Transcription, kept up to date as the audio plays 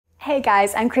Hey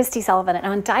guys, I'm Kristie Sullivan, and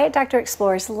on Diet Doctor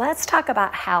Explores, let's talk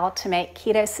about how to make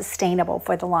keto sustainable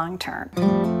for the long term.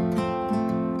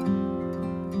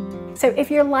 So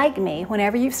if you're like me,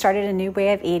 whenever you've started a new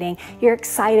way of eating, you're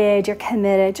excited, you're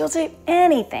committed, you'll do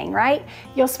anything, right?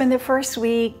 You'll spend the first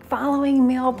week following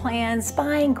meal plans,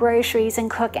 buying groceries,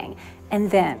 and cooking. And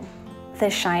then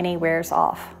the shiny wears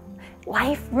off.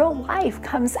 Real life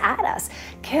comes at us.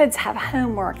 Kids have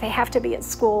homework, they have to be at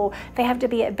school, they have to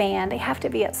be at band, they have to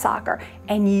be at soccer,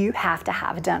 and you have to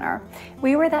have dinner.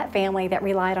 We were that family that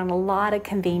relied on a lot of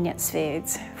convenience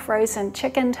foods. Frozen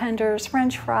chicken tenders,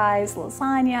 french fries,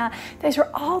 lasagna. Those were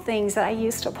all things that I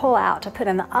used to pull out to put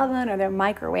in the oven or the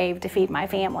microwave to feed my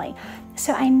family.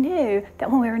 So I knew that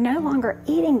when we were no longer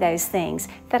eating those things,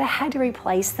 that I had to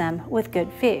replace them with good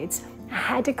foods. I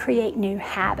had to create new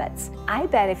habits. I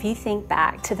bet if you think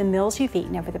back to the meals you've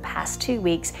eaten over the past 2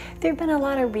 weeks, there have been a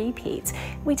lot of repeats.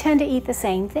 We tend to eat the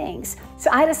same things. So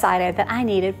I decided that I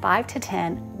needed 5 to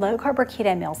 10 low-carb or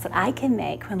keto meals that I can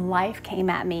make when life came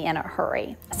at me in a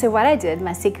hurry. So what I did,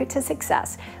 my secret to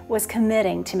success, was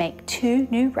committing to make 2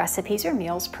 new recipes or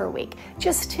meals per week,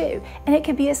 just 2. And it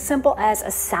could be as simple as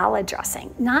a salad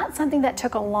dressing, not something that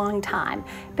took a long time.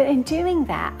 But in doing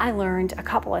that, I learned a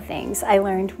couple of things. I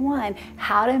learned, one,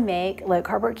 how to make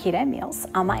low-carb or keto meals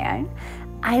on my own.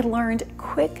 I learned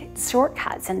quick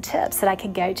shortcuts and tips that I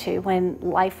could go to when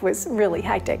life was really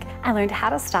hectic. I learned how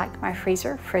to stock my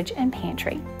freezer, fridge, and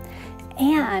pantry.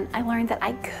 And I learned that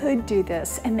I could do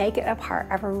this and make it a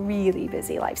part of a really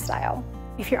busy lifestyle.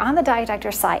 If you're on the Diet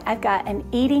Doctor site, I've got an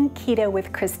Eating Keto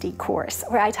with Kristie course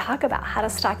where I talk about how to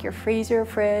stock your freezer,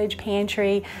 fridge,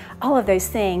 pantry, all of those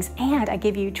things, and I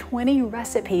give you 20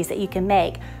 recipes that you can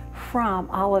make from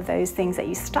all of those things that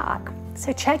you stock.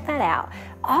 So check that out.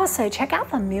 Also, check out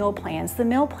the meal plans. The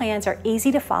meal plans are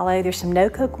easy to follow. There's some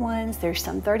no-cook ones. There's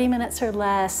some 30 minutes or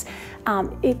less.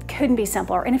 It couldn't be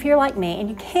simpler. And if you're like me and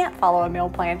you can't follow a meal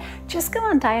plan, just go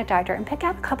on Diet Doctor and pick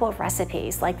out a couple of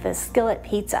recipes like the skillet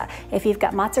pizza. If you've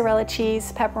got mozzarella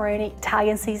cheese, pepperoni,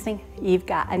 Italian seasoning, you've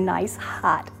got a nice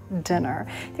hot dinner.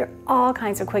 There are all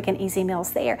kinds of quick and easy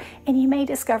meals there, and you may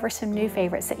discover some new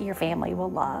favorites that your family will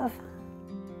love.